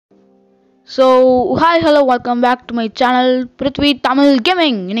So, hi, hello, welcome back to my channel Prithvi Tamil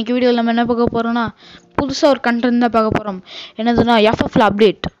Gaming. இன்னைக்கு வீடியோல நம்ம என்ன பார்க்க போறோம்னா புதுசா ஒரு கண்டென்ட் தான் பார்க்க போறோம். என்னதுன்னா FFல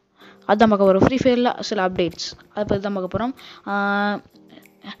அப்டேட். அதான் பார்க்க போறோம். ஃப்ரீ ஃபயர்ல சில அப்டேட்ஸ். அத பத்தி தான் பார்க்க போறோம்.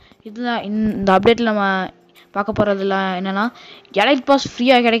 இதுதான் இந்த அப்டேட்ல நம்ம பார்க்க போறதுலாம் என்னன்னா எலைட் பாஸ்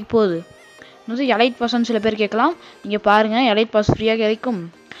ஃப்ரீயா கிடைக்க போகுது. இன்னும் எலைட் பாஸ்னு சில பேர் கேட்கலாம். நீங்க பாருங்க எலைட் பாஸ் ஃப்ரீயா கிடைக்கும்.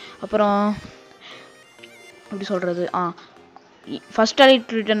 அப்புறம் எப்படி சொல்றது ஃபர்ஸ்ட்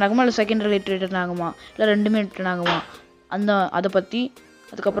எலைட் ரிட்டர்ன் ஆகுமா இல்லை செகண்ட் எலைட் ரிட்டர்ன் ஆகுமா இல்லை ரெண்டுமே ரிட்டர்ன் ஆகுமா அதை பற்றி,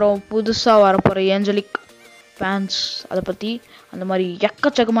 அதுக்கப்புறம் புதுசாக வரப்போகிற ஏஞ்சலிக் பேன்ஸ் அதை பற்றி, அந்த மாதிரி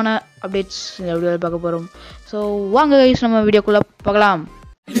எக்கச்சக்கமான அப்டேட்ஸ் இந்த வீடியோவில் பார்க்க போகிறோம். ஸோ வாங்க கைஸ் நம்ம வீடியோக்குள்ளே பார்க்கலாம்.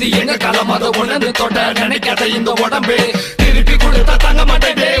 இது எங்க காலமாத உணர்ந்து தொட்ட நினைக்காத இந்த உடம்பு திருப்பி கொடுத்தா தங்க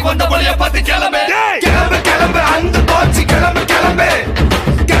மாட்டேன். வந்த வழிய பார்த்து கிளம்பு கிளம்பு கிளம்பு அந்த போச்சு கிளம்பு கிளம்பு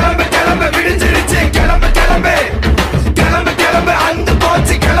கிளம்பு கிளம்பு விடிஞ்சிருச்சு கிளம்பு கிளம்பு கிளம்பு கிளம்பு அந்த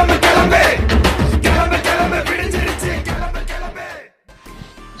போச்சு கிளம்பு கிளம்பு கிளம்பு கிளம்பு விடிஞ்சிருச்சு கிளம்பு கிளம்பு.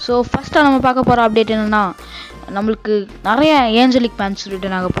 ஸோ ஃபஸ்ட்டாக நம்ம பார்க்க போகிற அப்டேட் என்னென்னா நம்மளுக்கு நிறைய ஏஞ்சலிக் பேன்ஸ்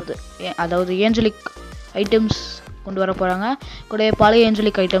ரிட்டர்ன் ஆக போகுது. அதாவது ஏஞ்சலிக் ஐட்டம்ஸ் கொண்டு வர போகிறாங்க. கூட பழைய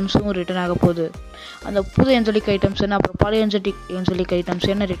ஏஞ்சலிக் ஐட்டம்ஸும் ரிட்டர்ன் ஆக போகுது. அந்த புது ஏஞ்சலிக் ஐட்டம்ஸ் என்ன, அப்புறம் பழைய ஏஞ்சலிக் ஐட்டம்ஸ்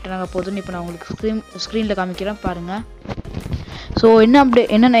என்ன ரிட்டர்ன் ஆக போகுதுன்னு இப்போ நான் உங்களுக்கு ஸ்க்ரீனில் காமிக்கிறேன் பாருங்கள். ஸோ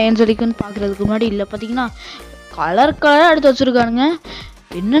என்னென்ன ஏஞ்சலிக்குன்னு பார்க்குறதுக்கு முன்னாடி இல்லை பார்த்தீங்கன்னா கலராக எடுத்து வச்சுருக்கானுங்க.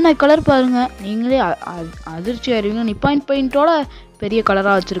 என்னென்ன கலர் பாருங்கள், நீங்களே அதிர்ச்சி ஆயிருவீங்க. நிப்பாயிண்டோட பெரிய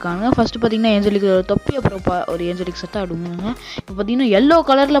கலராக வச்சுருக்காங்க. ஃபஸ்ட்டு பார்த்தீங்கன்னா ஏஞ்சலிக் தொப்பி, அப்புறம் ஒரு ஏஞ்சலிக் செட்டாக ஆடுங்க. இப்போ பார்த்தீங்கன்னா எல்லோ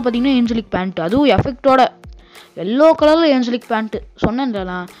கலரில் பார்த்தீங்கன்னா ஏஞ்சலிக் பேண்ட், அதுவும் எஃபெக்டோட எல்லோ கலரில் ஏஞ்சலிக் பேண்ட்டு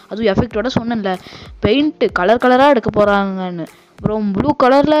சொன்னேன்ல, அதுவும் எஃபெக்டோட சொன்னேன்ல. பெயிண்ட்டு கலராக எடுக்க போகிறாங்கன்னு. அப்புறம் ப்ளூ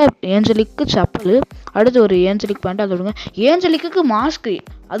கலரில் ஏஞ்சலிக்கு செப்பல், அடுத்து ஒரு ஏஞ்சலிக் பேண்ட், அதை விடுங்க. ஏஞ்சலிக்கு மாஸ்க்கு,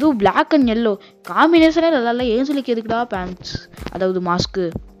 அதுவும் பிளாக் அண்ட் எல்லோ காம்பினேஷனே நல்லா இல்லை. ஏஞ்சலிக் எதுக்குடா பேண்ட்ஸ், அதாவது மாஸ்க்கு,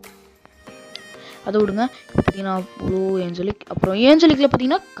 அதை விடுங்க. பார்த்தீங்கன்னா ப்ளூ ஏஞ்சலிக், அப்புறம் ஏஞ்சலிக்கில்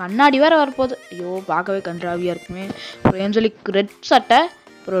பார்த்தீங்கன்னா கண்ணாடி வேறு வரப்போகுது. ஐயோ பார்க்கவே கன்றாவியாக இருக்குமே. அப்புறம் ஏஞ்சலிக் ரெட் சட்டை,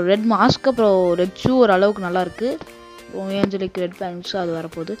 அப்புறம் ரெட் மாஸ்க், அப்புறம் ரெட் ஷூ ஓரளவுக்கு நல்லாயிருக்கு. அப்புறம் ஏஞ்சலிக் ரெட் பேண்ட்ஸு அது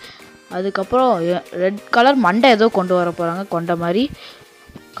வரப்போகுது. அதுக்கப்புறம் ரெட் கலர் மண்டை ஏதோ கொண்டு வர போகிறாங்க, கொண்ட மாதிரி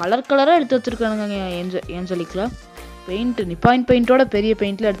கலராக எடுத்து வச்சுருக்கானுங்க. ஏஞ்சலிக்கில் பெயிண்ட்டு நிப்பாயிண்ட் பெயிண்ட்டோட பெரிய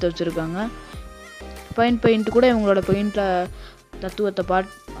பெயிண்டில் எடுத்து வச்சுருக்காங்க. நிப்பாயிண்ட் பெயிண்ட்டு கூட இவங்களோட பெயிண்டில் தத்துவத்தை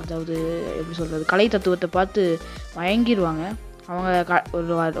பார்த்து, அதாவது எப்படி சொல்கிறது, கலை தத்துவத்தை பார்த்து மயங்கிடுவாங்க. அவங்க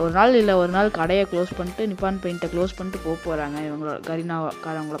ஒரு நாள் இல்லை ஒரு நாள் கடையை க்ளோஸ் பண்ணிட்டு நிப்பான் பெயிண்ட்டை க்ளோஸ் பண்ணிட்டு போகிறாங்க இவங்களோட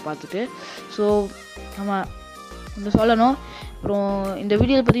கரீனாக்காரவங்கள பார்த்துட்டு. ஸோ நம்ம இந்த சொல்லணும். அப்புறம் இந்த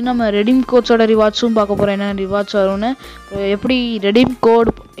வீடியோவில் பார்த்திங்கன்னா நம்ம ரெடீம் கோட்ஸோட ரிவார்ட்ஸும் பார்க்க போகிறோம். என்னென்ன ரிவார்ட்ஸ் வரும்னு, எப்படி ரெடீம்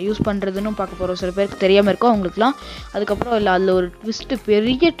கோட் யூஸ் பண்ணுறதுன்னு பார்க்க போகிறோம். சில பேருக்கு தெரியாமல் இருக்கும் அவங்களுக்குலாம். அதுக்கப்புறம் இல்லை அதில் ஒரு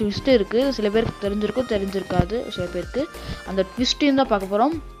பெரிய ட்விஸ்ட்டு இருக்குது. சில பேருக்கு தெரிஞ்சிருக்காது சில பேருக்கு. அந்த ட்விஸ்ட்டையும் தான் பார்க்க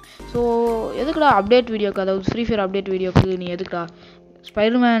போகிறோம். ஸோ எதுக்குடா அப்டேட் வீடியோக்கு, அதாவது ஃப்ரீ ஃபயர் அப்டேட் வீடியோக்கு நீ எதுக்குடா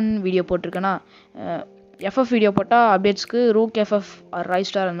ஸ்பைடர்மேன் வீடியோ போட்டிருக்கேன்னா, எஃப்எஃப் வீடியோ போட்டால் அப்டேட்ஸ்க்கு ரூக் எஃப்எஃப் ரைஸ்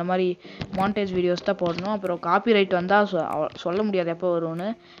ஸ்டார் அந்த மாதிரி மாண்டேஜ் வீடியோஸ் தான் போடணும். அப்புறம் காப்பி ரைட் வந்தால் சொல்ல முடியாது எப்போ வரும்னு,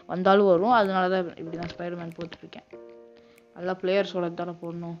 வந்தாலும் வரும். அதனால தான் இப்படி தான் ஸ்பைடர்மேன் போட்டிருக்கேன். நல்லா பிளேயர்ஸோட தானே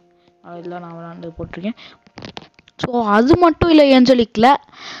போடணும், அதெல்லாம் நான் விளாண்டு போட்டிருக்கேன். ஸோ அது மட்டும் இல்லை,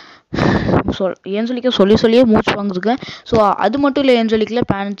 ஏஞ்சலிக்க சொல்லியே மூச்சு வாங்குதுங்க. ஸோ அது மட்டும் இல்லை, ஏஞ்சலிக்கில்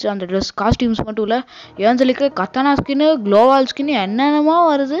பேண்ட்ஸ், அந்த ட்ரெஸ் காஸ்டியூம்ஸ் மட்டும் இல்லை, ஏஞ்சலிக்கு கத்தானா ஸ்கின்னு, க்ளோவால் ஸ்கின்னு என்னென்னமோ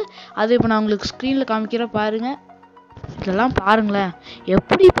வருது. அது இப்போ நான் உங்களுக்கு ஸ்க்ரீனில் காமிக்கிறேன் பாருங்கள். இதெல்லாம் பாருங்களேன்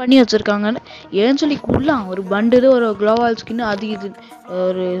எப்படி பண்ணி வச்சுருக்காங்கன்னு. ஏஞ்சலிக்குள்ள ஒரு பண்டில், ஒரு க்ளோவால் ஸ்கின்னு, அது இது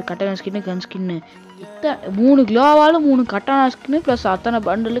ஒரு கட்டானா ஸ்கின்னு, கன் ஸ்கின்னு, 3 க்ளோவாலும் 3 கட்டானா ஸ்கின்னு ப்ளஸ் அத்தனை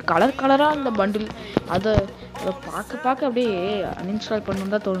பண்டில், கலராக அந்த பண்டில். அதை பார்க்க அப்படியே அன்இன்ஸ்டால்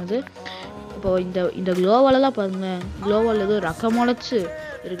பண்ணணுன்னு தான் தோணுது. இப்போது இந்த க்ளோவாலெல்லாம் பாருங்கள், க்ளோவால் ஏதோ ரக்க முளைச்சி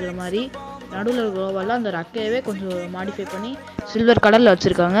இருக்கிற மாதிரி நடுவில் க்ளோவாலில் அந்த ரக்கையவே கொஞ்சம் மாடிஃபை பண்ணி சில்வர் கலரில்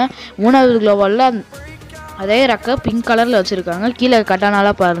வச்சுருக்காங்க. 3வது க்ளோவாலில் அதே ரக்கை பிங்க் கலரில் வச்சுருக்காங்க. கீழே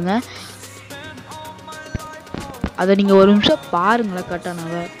கட்டானாலாம் பாருங்கள், அதை நீங்கள் ஒரு நிமிஷம் பாருங்களேன்.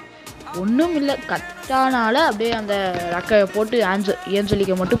 கட்டானாவை ஒன்றும் இல்லை, கட்டானால அப்படியே அந்த ரக்கையை போட்டு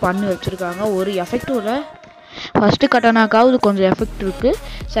ஏஞ்சலிக்கை மட்டும் பண்ணி வச்சுருக்காங்க. ஒரு எஃபெக்டும் இல்லை. ஃபஸ்ட்டு கட்டானாக்காவது கொஞ்சம் எஃபெக்ட் இருக்குது.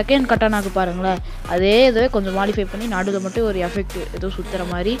 செகண்ட் கட்டானாக்கு பாருங்களேன், அதே இதுவே கொஞ்சம் மாடிஃபை பண்ணி நடுவில் மட்டும் ஒரு எஃபெக்ட் ஏதோ சுற்றுற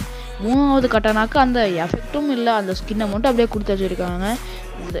மாதிரி. 3வது கட்டானாக்கு அந்த எஃபெக்டும் இல்லை, அந்த ஸ்கின்னை மட்டும் அப்படியே கொடுத்து வச்சுருக்காங்க.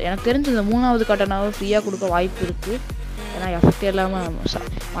 எனக்கு தெரிஞ்சு இந்த 3வது கட்டானாவை ஃப்ரீயாக கொடுக்க வாய்ப்பு இருக்குது. ஏன்னா எஃபெக்ட் இல்லாமல்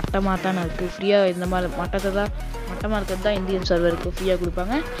மட்டமாக தானே இருக்குது. ஃப்ரீயாக இந்த மாதிரி மட்டமாக இருக்கிறது தான் இந்தியன் சர்வருக்கு ஃப்ரீயாக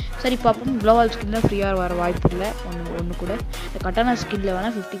கொடுப்பாங்க. சரி பார்ப்போம். க்ளோவால் ஸ்கின்னில் ஃப்ரீயாக வர வாய்ப்பு இல்லை ஒன்று கூட. இந்த கட்டானா ஸ்கின்னில்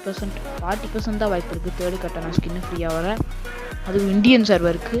வேணால் 50% 40% தான் வாய்ப்பு இருக்குது. 3rd கட்டானா ஸ்கின்னு ஃப்ரீயாக வர, அதுவும் இந்தியன்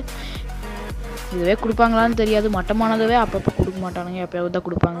சர்வருக்கு. இதுவே கொடுப்பாங்களான்னு தெரியாது. மட்டமானதவே அப்பப்போ கொடுக்க மாட்டானுங்க, எப்போயாவது தான்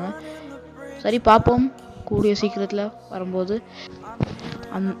கொடுப்பாங்க. சரி பார்ப்போம் கூடிய சீக்கிரத்தில் வரும்போது.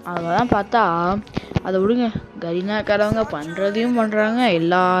 அதெல்லாம் பார்த்தா அதை விடுங்க, கரீனாக்காரவங்க பண்ணுறதையும் பண்ணுறாங்க,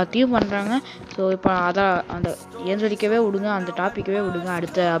 எல்லாத்தையும் பண்ணுறாங்க. ஸோ இப்போ அதான் அந்த ஏஞ்சலிக்கவே விடுங்க, அந்த டாப்பிக்கவே விடுங்க.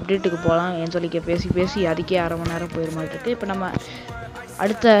 அடுத்த அப்டேட்டுக்கு போகலாம். ஏஞ்சலிக்க பேசி அதுக்கே அரை மணி நேரம் போயிட மாதிரி இருக்குது. இப்போ நம்ம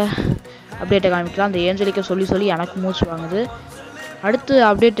அடுத்த அப்டேட்டை காமிக்கலாம். அந்த ஏஞ்சலிக்க சொல்லி எனக்கு மூச்சு வாங்குது. அடுத்து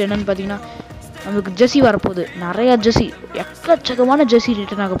அப்டேட் என்னென்னு பார்த்தீங்கன்னா, நமக்கு ஜெர்சி வரப்போகுது. நிறையா ஜெர்சி, எக்கச்சக்கமான ஜெர்சி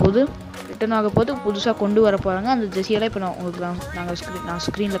ரிட்டர்ன் ஆக போகுது. புதுசாக கொண்டு வர போகிறாங்க. அந்த ஜெர்சியெல்லாம் இப்போ நான் உங்களுக்கு நான்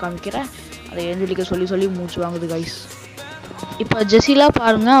ஸ்க்ரீனில் காமிக்கிறேன். அதை ஏஞ்சலிக்க சொல்லி மூச்சு வாங்குது கைஸ். இப்போ ஜெர்சிலாம்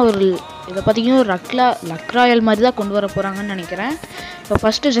பாருங்கள், அவர் இதை பார்த்தீங்கன்னா ஒரு லக் ராயல் மாதிரி தான் கொண்டு வர போகிறாங்கன்னு நினைக்கிறேன். இப்போ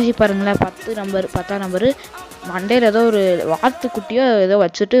ஃபஸ்ட்டு ஜெர்சி பாருங்களேன், 10ஆம் நம்பரு மண்டையில் ஏதோ ஒரு வாத்துக்குட்டியோ ஏதோ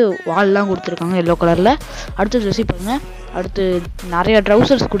வச்சுட்டு வால்லாம் கொடுத்துருக்காங்க எல்லோ கலரில். அடுத்த ஜெர்சி பாருங்கள், அடுத்து நிறைய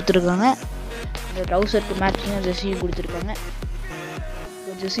ட்ரௌசர்ஸ் கொடுத்துருக்காங்க. இந்த ட்ரௌசருக்கு மேட்சிங்காக ஜெர்சியும் கொடுத்துருக்காங்க.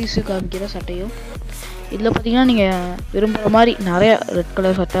 ஜெர்சிஸு காமிக்கிற சட்டையும் இதில் பார்த்தீங்கன்னா நீங்கள் விரும்புகிற மாதிரி நிறைய ரெட்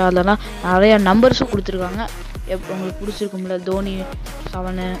கலர் சட்டை, அதெல்லாம் நிறையா நம்பர்ஸும் கொடுத்துருக்காங்க. உங்களுக்கு பிடிச்சிருக்கும்ல, தோனி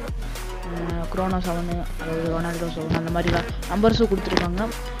 7, குரோனா 7, அதாவது ரொனால்டோ 7, அந்த மாதிரிலாம் நம்பர்ஸும் கொடுத்துருக்காங்க.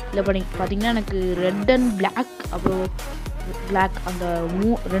 இதில் பார்த்தீங்கன்னா எனக்கு ரெட் அண்ட் பிளாக், அப்புறம் பிளாக் அந்த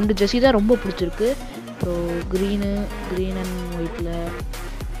 2 ஜெர்சி தான் ரொம்ப பிடிச்சிருக்கு. அப்புறம் க்ரீன் அண்ட் ஒயிட்டில்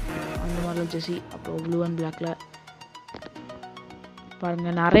அந்த மாதிரிலாம் ஜெர்சி, அப்புறம் ப்ளூ அண்ட் பிளாக்கில்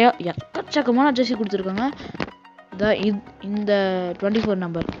பாருங்கள் நிறையா எக்கச்சக்கமான ஜெர்சி கொடுத்துருக்காங்க. இந்த 24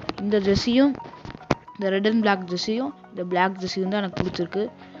 நம்பர் இந்த ஜெர்சியும், இந்த ரெட் அண்ட் பிளாக் ஜெர்சியும், இந்த பிளாக் ஜெர்சியும் தான் எனக்கு பிடிச்சிருக்கு.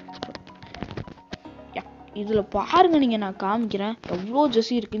 இதில் பாருங்கள், நீங்கள் நான் காமிக்கிறேன் எவ்வளோ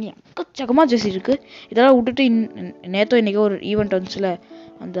ஜெர்சி இருக்குன்னு. எக்கச்சக்கமாக ஜெர்சி இருக்குது. இதெல்லாம் விட்டுட்டு இன்றைக்கோ ஒரு ஈவெண்ட் வந்துச்சுல,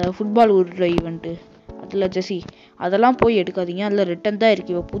 அந்த ஃபுட்பால் விடுற ஈவெண்ட்டு, அதில் ஜெர்சி அதெல்லாம் போய் எடுக்காதீங்க. அதில் ரிட்டன் தான்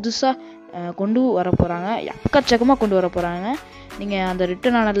இருக்குது. இப்போ புதுசாக கொண்டு வர போகிறாங்க, எக்கச்சக்கமாக கொண்டு வர போகிறாங்க. நீங்கள் அந்த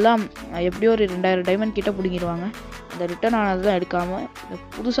ரிட்டன் ஆனதெல்லாம் எப்படியோ ஒரு 2000 டைமண்ட் கிட்ட பிடிங்கிடுவாங்க. அந்த ரிட்டன் ஆனதெல்லாம் எடுக்காமல்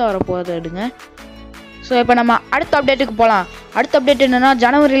புதுசாக வரப்போகிறத எடுங்க. ஸோ இப்போ நம்ம அடுத்த அப்டேட்டுக்கு போகலாம். அடுத்த அப்டேட் என்னென்னா,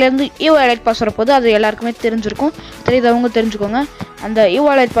 ஜனவரியிலேருந்து ஈவோ எலைட் பாஸ் வரப்போகுது. அது எல்லாருக்குமே தெரிஞ்சிருக்கும். தெரியாதவங்க தெரிஞ்சுக்கோங்க. அந்த ஈவோ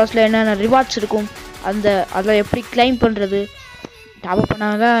எலைட் பாஸில் என்னென்ன ரிவார்ட்ஸ் இருக்கும், அதில் எப்படி கிளைம் பண்ணுறது, டாப்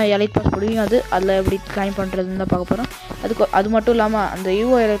பண்ணாங்க எலைட் பாஸ் போடுவீங்க, அதில் எப்படி கிளைம் பண்ணுறதுன்னு தான் பார்க்க போகிறோம். அது மட்டும் இல்லாமல் அந்த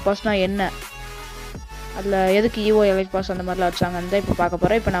ஈவோ எலைட் பாஸ்னால் என்ன, அதில் எதுக்கு ஈவோ எலைட் பாஸ் அந்த மாதிரிலாம் வச்சாங்கன்னு தான் இப்போ பார்க்க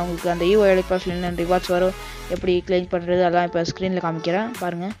போகிறேன். இப்போ நான் உங்களுக்கு அந்த ஈவோ எலைட் பாஸில் என்னென்ன ரிவார்ட்ஸ் வரும், எப்படி கிளைம் பண்ணுறது, அதெல்லாம் இப்போ ஸ்க்ரீனில் காமிக்கிறேன்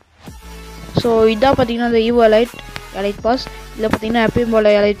பாருங்கள். ஸோ இதான் பார்த்தீங்கன்னா அந்த ஈவோ எலைட் பாஸ். இதில் பார்த்தீங்கன்னா எப்பயும் போல்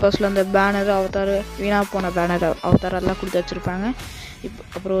எலைட் பாஸில் அந்த பேனர் அவதார், வீணாக போன பேனர் அவதார் அதெல்லாம் கொடுத்து வச்சுருப்பாங்க.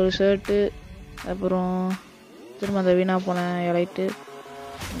 அப்புறம் ஒரு ஷர்ட்டு, அப்புறம் திரும்ப அந்த வீணாக போன எலைட்டு,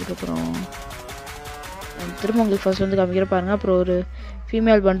 அதுக்கப்புறம் திரும்ப உங்களுக்கு ஃபர்ஸ்ட் வந்து காமிக்கிற பாருங்கள். அப்புறம் ஒரு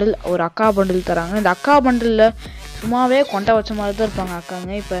ஃபீமேல் பண்டில், ஒரு அக்கா பண்டில் தராங்க. இந்த அக்கா பண்டிலில் சும்மாவே கொண்டை வச்ச மாதிரி தான் இருப்பாங்க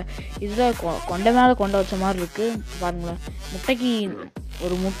அக்காங்க. இப்போ இதில் கொண்டை மேலே கொண்டை வச்ச மாதிரி இருக்குது பாருங்களேன். முட்டைக்கு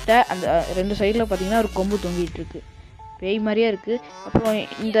ஒரு முட்டை, அந்த 2 சைடில் பார்த்தீங்கன்னா ஒரு கொம்பு தொங்கிட்டு இருக்குது, பேய் மாதிரியே இருக்குது. அப்புறம்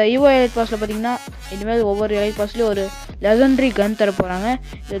இந்த ஈவோ எலைட் பாஸில் பார்த்தீங்கன்னா இனிமேல் ஒவ்வொரு எலைட் பாஸ்லேயும் ஒரு லெஜண்டரி கன் தர போகிறாங்க.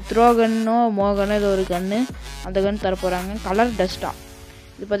 இது த்ரோகன்னோ மோகனோ இது ஒரு கன்று, அந்த கன் தர போகிறாங்க. கலர் டஸ்ட்டாக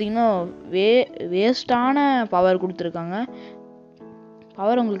இது பார்த்தீங்கன்னா வேஸ்ட்டான பவர் கொடுத்துருக்காங்க.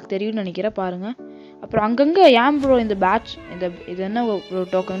 பவர் உங்களுக்கு தெரியும்னு நினைக்கிறேன் பாருங்கள். அப்புறம் அங்கங்கே ஏன் ப்ரோ இந்த பேட்ச் இது என்ன ப்ரோ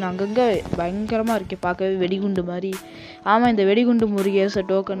டோக்கன் அங்கங்கே பயங்கரமாக இருக்குது, பார்க்கவே வெடிகுண்டு மாதிரி. ஆமாம், இந்த வெடிகுண்டு முருகேச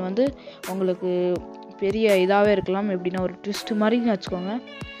டோக்கன் வந்து உங்களுக்கு பெரிய இதாகவே இருக்கலாம். எப்படின்னா ஒரு ட்விஸ்ட் மாதிரின்னு வச்சுக்கோங்க.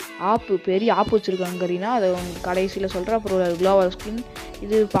 பெரிய ஆப்பு வச்சுருக்காங்க கரீனா, அதை உங்களுக்கு கடைசியில் சொல்கிறேன். அப்புறம் ஒரு க்ளோவல் ஸ்கின்,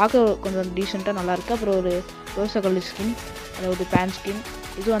 இது பார்க்க கொஞ்சம் டீசெண்டாக நல்லாயிருக்கு. அப்புறம் ஒரு ரோசா கலர் ஸ்கின், அதாவது பேன் ஸ்கின்,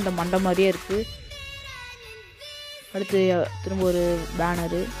 இதுவும் அந்த மண்டை மாதிரியே இருக்குது. அடுத்து திரும்ப ஒரு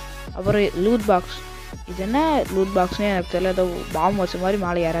பேனரு, அப்புறம் லூட் பாக்ஸ். இது என்ன லூட் பாக்ஸ்னே எனக்கு தெரியல, ஏதோ பாம்பு வச்ச மாதிரி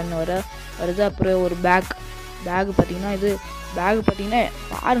மேலே இறன்னு வருது. அப்புறம் ஒரு பேக் பார்த்தீங்கன்னா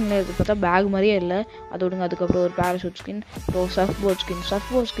பாருங்களேன், இது பார்த்தா பேக் மாதிரியே இல்லை, அது விடுங்க. அதுக்கப்புறம் ஒரு பேராஷூட் ஸ்கின், அப்புறம் சர்ஃப் போர்ட்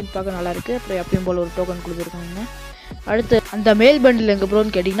ஸ்கின் பார்க்க நல்லாயிருக்கு. அப்புறம் எப்பயும் போல் ஒரு டோக்கன் கொடுத்துருக்காங்க. அடுத்து அந்த மேல் பண்டில் எங்கே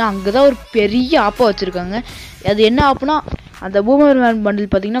ப்ரோன்னு கேட்டிங்கன்னா, அங்கே தான் ஒரு பெரிய ஆப்பை வச்சுருக்காங்க. அது என்ன ஆப்புனா, அந்த பூமர் பண்டில்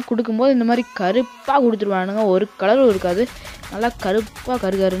பார்த்தீங்கன்னா கொடுக்கும்போது இந்த மாதிரி கருப்பாக கொடுத்துருவானுங்க, ஒரு கலரும் இருக்காது, நல்லா கருப்பாக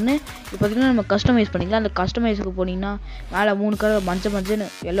கருன்னு. இது பார்த்திங்கன்னா நம்ம கஸ்டமைஸ் பண்ணிக்கலாம். அந்த கஸ்டமைஸுக்கு போனீங்கன்னா மேலே 3 கலர் மஞ்சள்னு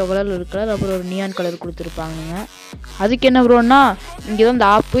எல்லோ கலரில் ஒரு கலர், அப்புறம் ஒரு நியான் கலர் கொடுத்துருப்பாங்க. அதுக்கு என்ன ப்ரோன்னா, இங்கே தான் இந்த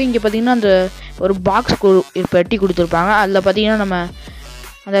ஆப்பு. இங்கே பார்த்திங்கன்னா அந்த ஒரு பாக்ஸ் பெட்டி கொடுத்துருப்பாங்க. அதில் பார்த்திங்கன்னா நம்ம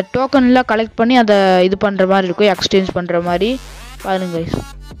அந்த டோக்கன்லாம் கலெக்ட் பண்ணி அதை இது பண்ணுற மாதிரி இருக்கும், எக்ஸ்சேஞ்ச் பண்ணுற மாதிரி. பாருங்க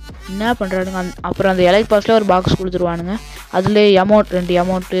என்ன பண்ணுறானுங்க. அப்புறம் அந்த எலைட் பாஸில் ஒரு பாக்ஸ் கொடுத்துருவானுங்க, அதில் 2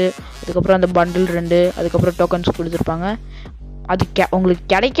 அமௌண்ட்டு, அதுக்கப்புறம் அந்த பண்டில் 2, அதுக்கப்புறம் டோக்கன்ஸ் கொடுத்துருப்பாங்க. அது உங்களுக்கு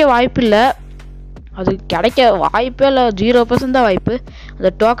கிடைக்க வாய்ப்பு இல்லை, அது கிடைக்க வாய்ப்பே இல்லை, 0% தான் வாய்ப்பு. அந்த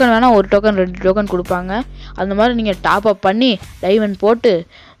டோக்கன் வேணால் 1 டோக்கன் 2 டோக்கன் கொடுப்பாங்க. அந்த மாதிரி நீங்கள் டாப் அப் பண்ணி டைமண்ட் போட்டு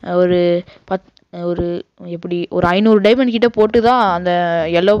ஒரு ஒரு எப்படி ஒரு 500 டைமண்ட் கிட்டே போட்டு தான் அந்த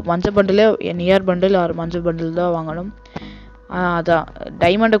மஞ்சள் பண்டிலே நியர் பண்டில் ஆர் மஞ்சள் பண்டில் தான் வாங்கணும். அதான்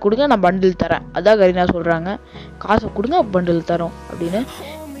டைமண்டை கொடுங்க நான் பண்டில் தரேன், அதான் கரீனா சொல்கிறாங்க. காசை கொடுங்க பண்டில் தரோம் அப்படின்னு.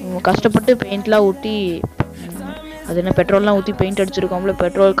 கஷ்டப்பட்டு பெயிண்ட்லாம் ஊற்றி அது என்ன பெட்ரோல்லாம் ஊற்றி பெயிண்ட் அடிச்சிருக்கோம்ல,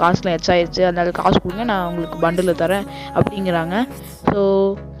 பெட்ரோல் காசுலாம் எச்சாயிடுச்சு, அதனால காசு கொடுங்க நான் உங்களுக்கு பண்டில் தரேன் அப்படிங்கிறாங்க. ஸோ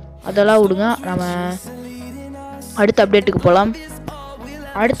அதெல்லாம் விடுங்க, நம்ம அடுத்த அப்டேட்டுக்கு போகலாம்.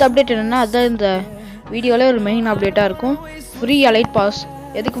 அடுத்த அப்டேட் என்னென்னா அதுதான் இந்த வீடியோவில் ஒரு மெயின் அப்டேட்டாக இருக்கும். Free elite pass.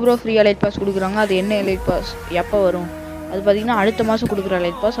 எதுக்கு ப்ரோ ஃப்ரீ எலைட் பாஸ் கொடுக்குறாங்க? அது என்ன எலைட் பாஸ், எப்போ வரும்? அது பார்த்திங்கன்னா அடுத்த மாதம் கொடுக்குற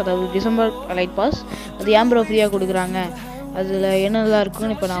எலைட் பாஸ், அதாவது டிசம்பர் எலைட் பாஸ். அது ஏன் ப்ரோ ஃப்ரீயாக கொடுக்குறாங்க, அதில் என்னெல்லாம்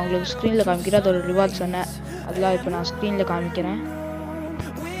இருக்குன்னு இப்போ நான் உங்களுக்கு ஸ்க்ரீனில் காமிக்கிறேன். அதோட ரிவார்ட்ஸ் என்ன அதெல்லாம் இப்போ நான் ஸ்க்ரீனில் காமிக்கிறேன்.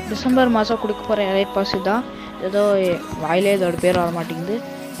 டிசம்பர் மாதம் கொடுக்க போகிற எலைட் பாஸ் தான். ஏதோ வாயிலே இதோட பேர் வர மாட்டேங்குது.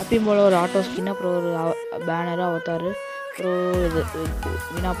 அப்பயும் போல் ஒரு ஆட்டோ ஸ்கின், அப்புறம் ஒரு பேனரு அவத்தாரு, அப்புறம் இது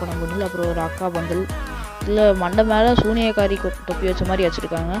வீணா போன பண்டில், அப்புறம் ஒரு அக்கா பண்டில். இதில் மண்டை மேலே சூனியக்காரி தொப்பி வச்ச மாதிரி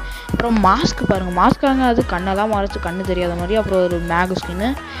வச்சுருக்காங்க. அப்புறம் மாஸ்க் பாருங்கள், மாஸ்க்காங்க அது கண்ணெல்லாம் மறைச்சி கண்ணு தெரியாத மாதிரி. அப்புறம் ஒரு மேக் ஸ்கின்னு,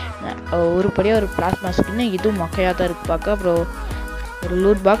 ஒருபடியாக ஒரு பிளாஸ்மா ஸ்கின்னு, இதுவும் மொக்கையாக தான் இருக்குது பார்க்க. அப்புறம் ஒரு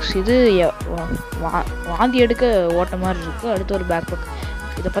லூட் பாக்ஸ், இது வாந்தி எடுக்க ஓட்ட மாதிரி இருக்குது. அடுத்து ஒரு பேக் பேக்.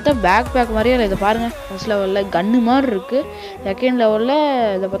 இதை பார்த்தா பேக் பேக் மாதிரியே இல்லை, இதை பாருங்கள். ஃபர்ஸ்ட் லெவலில் கன்று மாதிரி இருக்குது, செகண்ட் லெவலில்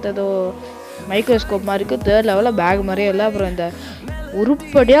இதை பார்த்தா ஏதோ மைக்ரோஸ்கோப் மாதிரி இருக்குது, தேர்ட் லெவலில் பேக் மாதிரியே இல்லை. அப்புறம் இந்த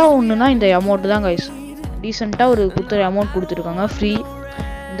உருப்படியாக ஒன்றுனா இந்த அமௌண்ட்டு தான் கைஸ். டீசெண்டாக ஒரு அமௌண்ட் கொடுத்துருக்காங்க ஃப்ரீ.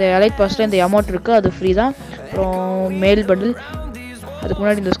 இந்த எலைட் பாஸில் இந்த அமௌண்ட் இருக்குது, அது ஃப்ரீ தான். அப்புறம் மேல் பண்டில், அதுக்கு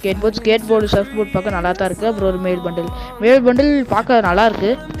முன்னாடி இந்த ஸ்கேட் போர்டு சர்ஃப் போர்ட் பார்க்க நல்லா தான் இருக்குது. அப்புறம் ஒரு மேல் பண்டில் பார்க்க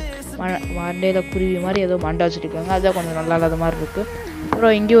நல்லாயிருக்கு. மண்டையில் குருவி மாதிரி ஏதோ மண்டை வச்சுருக்காங்க, அதுதான் கொஞ்சம் நல்லா இல்லாத மாதிரி இருக்குது.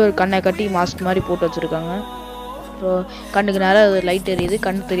 அப்புறம் இங்கேயும் ஒரு கண்ணை கட்டி மாஸ்க் மாதிரி போட்டு வச்சுருக்காங்க. அப்புறம் கண்ணுக்கு நேரம் அது லைட் எரியுது,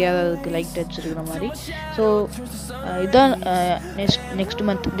 கண் தெரியாததுக்கு லைட் வச்சுருக்கிற மாதிரி. ஸோ இதுதான் நெக்ஸ்ட்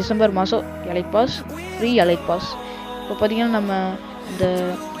மந்த் டிசம்பர் மாதம் elite pass, free elite pass. இப்போ பார்த்திங்கன்னா நம்ம இந்த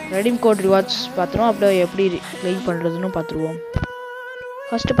ரெடீம் கோட் ரிவார்ட்ஸ் பார்த்துருவோம், அப்படியே எப்படி கிளைம் பண்ணுறதுன்னு பார்த்துருவோம்.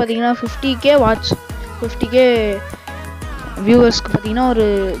 ஃபஸ்ட்டு பார்த்திங்கன்னா 50K வியூவர்ஸ்க்கு பார்த்திங்கன்னா ஒரு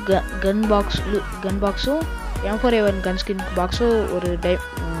கன் பாக்ஸும் M4A1 கன் ஸ்கின் பாக்ஸும் ஒரு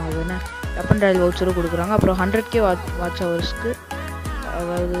அது என்ன வெப்பன் ராயல் வவுச்சரும் கொடுக்குறாங்க. அப்புறம் 100K வாட்ச் ஹவர்ஸ்க்கு,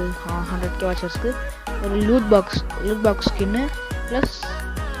 அதாவது 100K வாட்ச் ஹவர்ஸ்க்கு ஒரு லூட் பாக்ஸ் ஸ்கின்னு ப்ளஸ்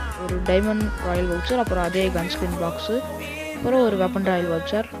ஒரு டைமண்ட் ராயல் வவுச்சர், அப்புறம் அதே கன் ஸ்கின் பாக்ஸு, அப்புறம் ஒரு வெப்பன் ராயல்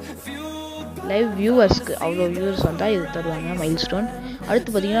வவுச்சர். லைவ் வியூவர்ஸ்க்கு அவ்வளோ வியூவர்ஸ் வந்தால் இது தருவாங்க மைல்ஸ்டோன். அடுத்து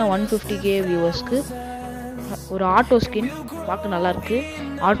பார்த்திங்கன்னா 150K வியூவர்ஸ்க்கு ஒரு ஆட்டோ ஸ்கின் பார்க்க நல்லாயிருக்கு,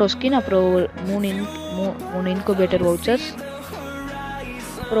 ஆட்டோ ஸ்கின். அப்புறம் ஒரு 3 இன்குபேட்டர் வவுச்சர்ஸ்,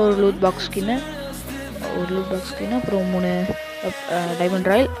 அப்புறம் ஒரு லூட் பாக்ஸ் ஸ்கின்னு, அப்புறம் 3 டைமண்ட்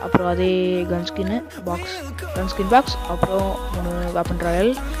ராயல், அப்புறம் அதே கன் ஸ்கின் பாக்ஸ், அப்புறம் 3 வெப்பன்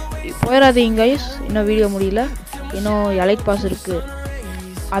ராயல். போயிடாதீங்க கைஸ், இன்னும் வீடியோ முடியல, இன்னும் எலைட் பாஸ் இருக்குது.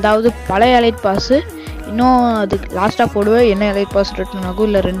 அதாவது பழைய எலைட் பாஸு இன்னும் அது லாஸ்ட்டாக போடுவேன், என்ன எலைட் பாஸ் ரிட்டர்ன் ஆகும்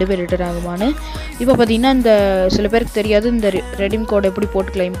இல்லை 2 பேர் ரிட்டர்ன் ஆகுமான்னு. இப்போ பார்த்திங்கன்னா இந்த சில பேருக்கு தெரியாது இந்த ரெடீம் கோட் எப்படி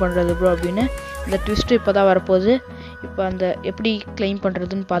போட்டு கிளைம் பண்ணுறது ப்ரோ அப்படின்னு. இந்த ட்விஸ்ட்டு இப்போ தான் வரப்போகுது. இப்போ அந்த எப்படி கிளைம்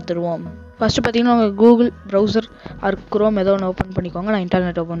பண்ணுறதுன்னு பார்த்துருவோம். ஃபஸ்ட்டு பார்த்திங்கன்னா உங்கள் கூகுள் ப்ரௌசர் ஆர் குரோம் ஏதோ ஒன்று ஓப்பன் பண்ணிக்கோங்க. நான்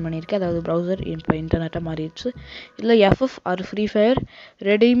இன்டர்நெட் ஓப்பன் பண்ணியிருக்கேன், அதாவது ப்ரௌசர் இப்போ இன்டர்நெட்டாக மாறிடுச்சு. இல்லை FF R free fire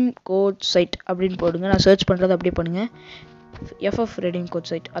redeem code side அப்படின்னு போடுங்க. நான் சர்ச் பண்ணுறது அப்படியே பண்ணுங்கள், FF ரெடீம் கோட்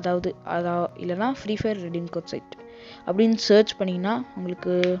சைட், அதாவது இல்லைனா free fire redeem code side அப்படின்னு சர்ச் பண்ணிங்கன்னா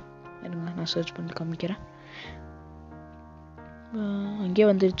உங்களுக்கு இருங்க நான் சர்ச் பண்ணி காமிக்கிறேன். அங்கேயே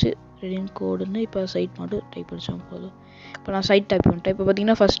வந்துருச்சு ரெடீம் கோடுன்னு. இப்போ சைட் மட்டும் டைப் அடித்தோம் போதும். இப்போ நான் சைட் டைப் பண்ணிட்டேன். இப்போ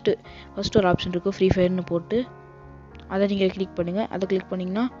பார்த்தீங்கன்னா ஃபஸ்ட்டு ஒரு ஆப்ஷன் இருக்குது ஃப்ரீ ஃபயர்னு போட்டு, அதை நீங்கள் கிளிக் பண்ணுங்கள். அதை கிளிக்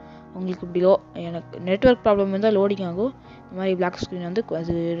பண்ணிங்கன்னா உங்களுக்கு இப்படி எனக்கு நெட்வொர்க் ப்ராப்ளம் இருந்தால் லோடிங் ஆகும். இந்த மாதிரி பிளாக் ஸ்க்ரீன் வந்து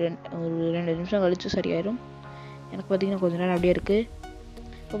அது ஒரு 2 நிமிஷம் கழித்து சரியாயிடும். எனக்கு பார்த்திங்கன்னா கொஞ்சம் நேரம் அப்படியே இருக்குது.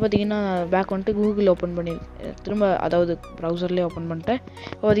 இப்போ பார்த்திங்கன்னா பேக் வந்துட்டு கூகுள் ஓப்பன் பண்ணி திரும்ப அதாவது ப்ரௌசர்லேயே ஓப்பன் பண்ணிட்டேன்.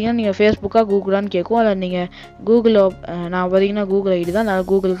 இப்போ பார்த்திங்கன்னா நீங்கள் ஃபேஸ்புக்காக கூகுளான்னு கேட்கும். அதில் நீங்கள் நான் பார்த்திங்கன்னா கூகுள் ஐடி தான், நான்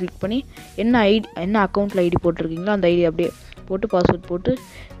கூகுள் கிளிக் பண்ணி என்ன அக்கௌண்ட்டில் ஐடி போட்டிருக்கீங்களோ அந்த ஐடி அப்படியே போட்டு பாஸ்வேர்ட் போட்டு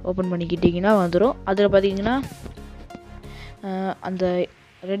ஓப்பன் பண்ணிக்கிட்டிங்கன்னா வந்துடும். அதில் பார்த்திங்கன்னா அந்த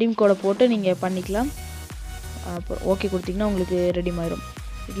ரெடீம் கோடை போட்டு நீங்கள் பண்ணிக்கலாம். அப்புறம் ஓகே கொடுத்திங்கன்னா உங்களுக்கு ரெடீம் ஆயிடும்.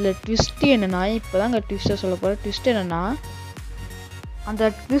 இதில் ட்விஸ்ட்டு என்னென்னா, இப்போ தாங்க ட்விஸ்ட்டை சொல்ல போகிறேன். ட்விஸ்ட்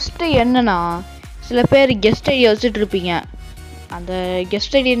என்னென்னா சில பேர் கெஸ்ட் ஐடியா வச்சுட்ருப்பீங்க. அந்த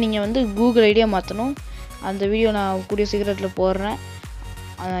கெஸ்ட் ஐடியா நீங்கள் வந்து கூகுள் ஐடியா மாற்றணும். அந்த வீடியோ நான் கூடிய சீக்கிரத்தில் போடுறேன்,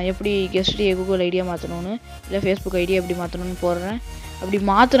 எப்படி கெஸ்ட் ஐடியா கூகுள் ஐடியா மாற்றணும்னு, இல்லை ஃபேஸ்புக் ஐடியா எப்படி மாற்றணும்னு போடுறேன். அப்படி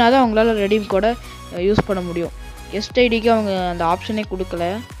மாற்றினா தான் அவங்களால ரெடீம் கோடை யூஸ் பண்ண முடியும். கெஸ்ட் ஐடிக்கு அவங்க அந்த ஆப்ஷனே கொடுக்கல.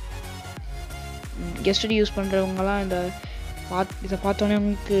 கெஸ்ட் ஐடி யூஸ் பண்ணுறவங்கலாம் இதை பார்த்தோன்னே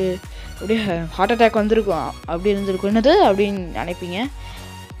உங்களுக்கு அப்படியே ஹார்ட் அட்டாக் வந்திருக்கும், அப்படி இருந்திருக்கும். என்னது அப்படின்னு நினைப்பீங்க.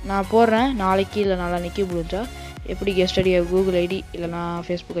 நான் போடுறேன் நாளைக்கு இல்லை நாளான்னைக்கு முடிஞ்சா எப்படி கெஸ்ட் ஐடியா கூகுள் ஐடி இல்லைனா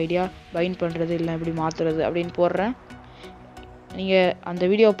ஃபேஸ்புக் ஐடியா பைண்ட் பண்ணுறது இல்லை எப்படி மாற்றுறது அப்படின்னு போடுறேன். நீங்கள் அந்த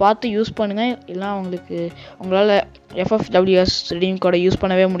வீடியோவை பார்த்து யூஸ் பண்ணுங்கள். இல்லைனா உங்களால் FFWS ரெடீம் கோடை யூஸ்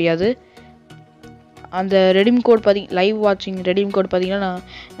பண்ணவே முடியாது. அந்த ரெடீம் கோட் லைவ் வாட்சிங் ரெடீம் கோட் பார்த்தீங்கன்னா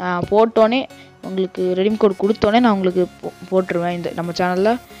நான் போட்டோன்னே உங்களுக்கு ரெடீம் கோட் கொடுத்தோன்னே நான் உங்களுக்கு போட்டுருவேன். இந்த நம்ம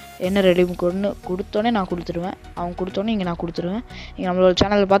சேனலில் என்ன ரெடீம் கோட்னு கொடுத்தோன்னே நான் கொடுத்துருவேன். அவங்க கொடுத்தோன்னே இங்கே நான் கொடுத்துருவேன். நீங்கள் நம்மளோட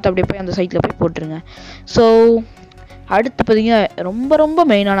சேனலில் பார்த்து அப்படியே போய் அந்த சைட்டில் போய் போட்டுருங்க. ஸோ அடுத்து பார்த்தீங்கன்னா ரொம்ப ரொம்ப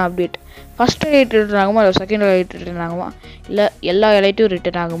மெயினான அப்டேட், ஃபஸ்ட் எலைட் ரிட்டர்ன் ஆகுமா இல்லை செகண்ட் எலைட் ரிட்டர்ன் ஆகுமா இல்லை எல்லா எலைட்டும்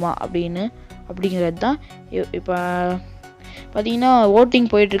ரிட்டர்ன் ஆகுமா அப்படிங்கிறது தான். இப்போ பார்த்தீங்கன்னா ஓட்டிங்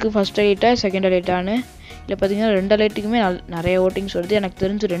போயிட்டுருக்கு ஃபஸ்ட் எலைட்டா செகண்ட் எலைட்டான்னு. இல்லை பார்த்தீங்கன்னா 2 எலைட்டுக்குமே நிறைய ஓட்டிங்ஸ் வருது. எனக்கு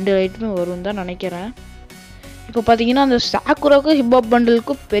தெரிஞ்சு 2 எலைட்டுமே வரும்னு தான் நினைக்கிறேன். இப்போ பார்த்தீங்கன்னா அந்த சாக்குராவுக்கும் ஹிப்ஹாப்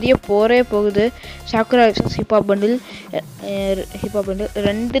பண்டிலுக்கும் பெரிய போரே போகுது. சாக்குரா வர்சஸ் ஹிப்ஹாப் பண்டில்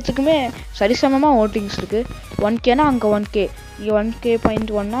ரெண்டுத்துக்குமே சரிசமமாக ஓட்டிங்ஸ் இருக்குது. 1Kனா அங்கே 1K, இங்கே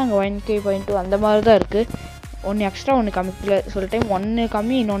 1K.1னா அங்கே 1K.2 அந்த மாதிரி தான் இருக்குது. ஒன்று எக்ஸ்ட்ரா ஒன்று கம்மி, சில டைம் ஒன்று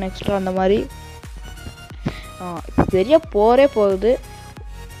கம்மி இன்னொன்று எக்ஸ்ட்ரா அந்த மாதிரி. இப்போ பெரிய போரே போகுது.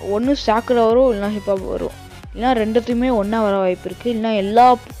 ஒன்று சாக்குரா வரும் இல்லைனா ஹிப்ஹாப் வரும், இல்லைனா ரெண்டுத்தையுமே ஒன்றா வர வாய்ப்பு இருக்குது. இல்லைனா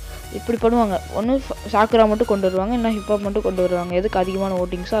இப்படி பண்ணுவாங்க, ஒன்று சாக்குரா மட்டும் கொண்டு வருவாங்க, இல்லைனா ஹிப்ஹாப் மட்டும் கொண்டு வருவாங்க. எதுக்கு அதிகமான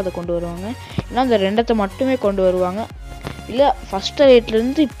ஓட்டிங்ஸோ அதை கொண்டு வருவாங்க. இல்லைனா அந்த ரெண்டத்தை மட்டுமே கொண்டு வருவாங்க. இல்லை ஃபஸ்ட்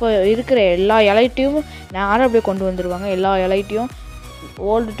எலைட்லேருந்து இப்போ இருக்கிற எல்லா எலைட்டையும் நேராக அப்படியே கொண்டு வந்துடுவாங்க. எல்லா எலைட்டையும்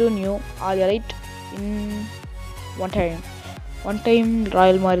old to new all elite in one time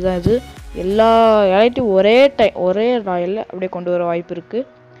Royal மாதிரி தான் இது. எல்லா எலைட்டையும் ஒரே ராயலில் அப்படியே கொண்டு வர வாய்ப்பு இருக்குது.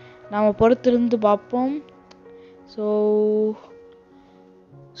 நாம் பொறுத்திருந்து பார்ப்போம்.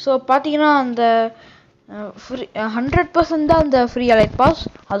 ஸோ பார்த்தீங்கன்னா அந்த ஃப்ரீ 100% தான் அந்த ஃப்ரீ எலைட் பாஸ்,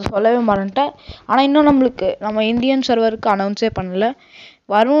 அது சொல்லவே மறந்துட்டேன். ஆனால் இன்னும் நம்ம இந்தியன் சர்வருக்கு அனௌன்ஸே பண்ணல.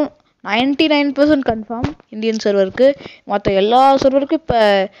 வரும் 99% கன்ஃபார்ம் இந்தியன் சர்வருக்கு. மற்ற எல்லா சர்வருக்கும் இப்போ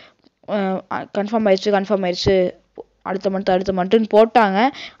கன்ஃபார்ம் ஆயிடுச்சு அடுத்த மந்த்துன்னு போட்டாங்க.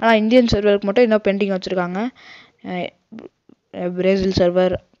 ஆனால் இந்தியன் சர்வருக்கு மட்டும் இன்னும் பெண்டிங் வச்சுருக்காங்க. பிரேசில்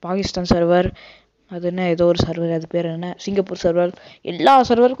சர்வர், பாகிஸ்தான் சர்வர், அது என்ன ஏதோ ஒரு சர்வர், அது பேர் என்ன, சிங்கப்பூர் சர்வர், எல்லா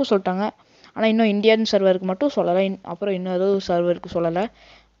சர்வருக்கும் சொல்லிட்டாங்க. ஆனால் இன்னும் இந்தியன் சர்வருக்கு மட்டும் சொல்லலை. அப்புறம் இன்னும் ஏதோ சர்வருக்கு சொல்லலை.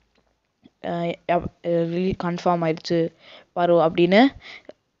 கன்ஃபார்ம் ஆயிடுச்சு வரும் அப்படின்னு.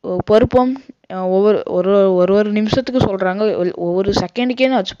 பொறுப்போம். ஒரு நிமிஷத்துக்கு சொல்கிறாங்க, ஒவ்வொரு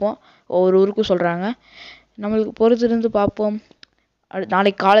செகண்டுக்கேன்னு வச்சுப்போம், ஒவ்வொரு ஊருக்கும் சொல்கிறாங்க. நம்மளுக்கு பொறுத்திருந்து பார்ப்போம்.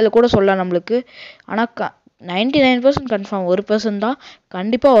 நாளைக்கு காலையில் கூட சொல்லலாம் நம்மளுக்கு. ஆனால் 99% கன்ஃபார்ம், 1% தான்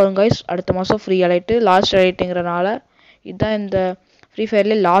கண்டிப்பாக வரும் கைஸ். அடுத்த மாதம் ஃப்ரீ எலைட்டு லாஸ்ட் எலைட்டுங்கிறனால இதுதான் இந்த ஃப்ரீ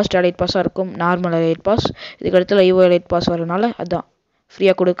ஃபயர்லேயே லாஸ்ட் எலைட் பாஸாக இருக்கும். நார்மல் எலைட் பாஸ், இதுக்கடுத்து லைவ் எலைட் பாஸ் வரனால அதுதான்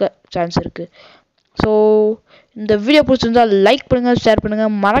ஃப்ரீயாக கொடுக்க சான்ஸ் இருக்குது. ஸோ இந்த வீடியோ பிடிச்சிருந்தால் லைக் பண்ணுங்கள், ஷேர்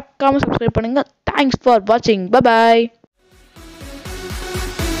பண்ணுங்கள், மறக்காமல் சப்ஸ்கிரைப் பண்ணுங்கள். தேங்க்ஸ் ஃபார் வாட்சிங். Bye bye.